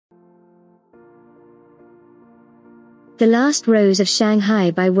The Last Rose of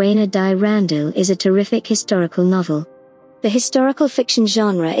Shanghai by Weina Dai Randel is a terrific historical novel. The historical fiction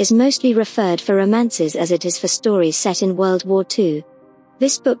genre is mostly referred for romances as it is for stories set in World War II.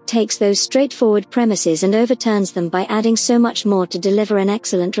 This book takes those straightforward premises and overturns them by adding so much more to deliver an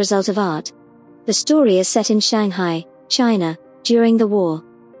excellent result of art. The story is set in Shanghai, China, during the war.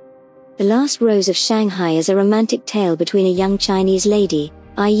 The Last Rose of Shanghai is a romantic tale between a young Chinese lady,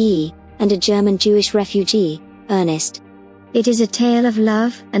 i.e., and a German Jewish refugee, Ernest. It is a tale of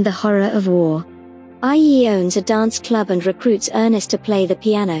love and the horror of war. IE owns a dance club and recruits Ernest to play the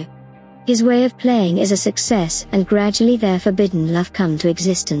piano. His way of playing is a success, and gradually their forbidden love come to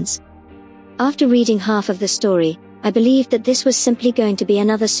existence. After reading half of the story, I believed that this was simply going to be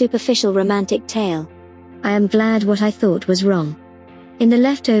another superficial romantic tale. I am glad what I thought was wrong. In the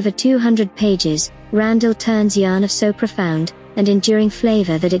leftover 200 pages, Randel turns yarn of so profound and enduring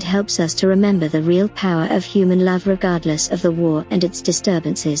flavor that it helps us to remember the real power of human love regardless of the war and its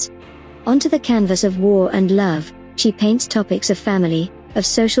disturbances. Onto the canvas of war and love, she paints topics of family, of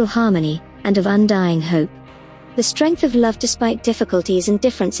social harmony, and of undying hope. The strength of love despite difficulties and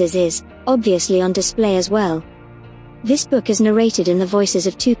differences is, obviously, on display as well. This book is narrated in the voices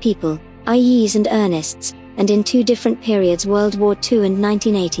of two people, IEs and Ernests, and in two different periods, World War II and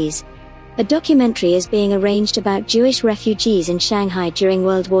 1980s. A documentary is being arranged about Jewish refugees in Shanghai during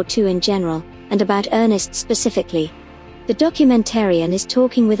World War II in general, and about Ernest specifically. The documentarian is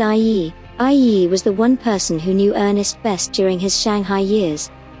talking with IE. IE was the one person who knew Ernest best during his Shanghai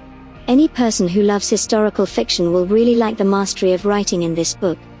years. Any person who loves historical fiction will really like the mastery of writing in this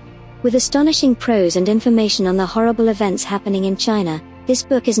book. With astonishing prose and information on the horrible events happening in China, this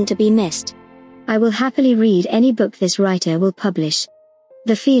book isn't to be missed. I will happily read any book this writer will publish.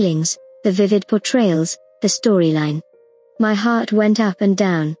 The feelings, the vivid portrayals, the storyline. My heart went up and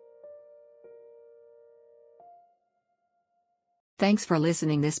down. Thanks for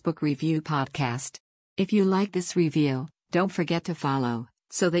listening this book review podcast. If you like this review, don't forget to follow,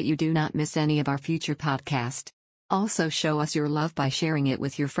 so that you do not miss any of our future podcast. Also show us your love by sharing it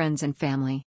with your friends and family.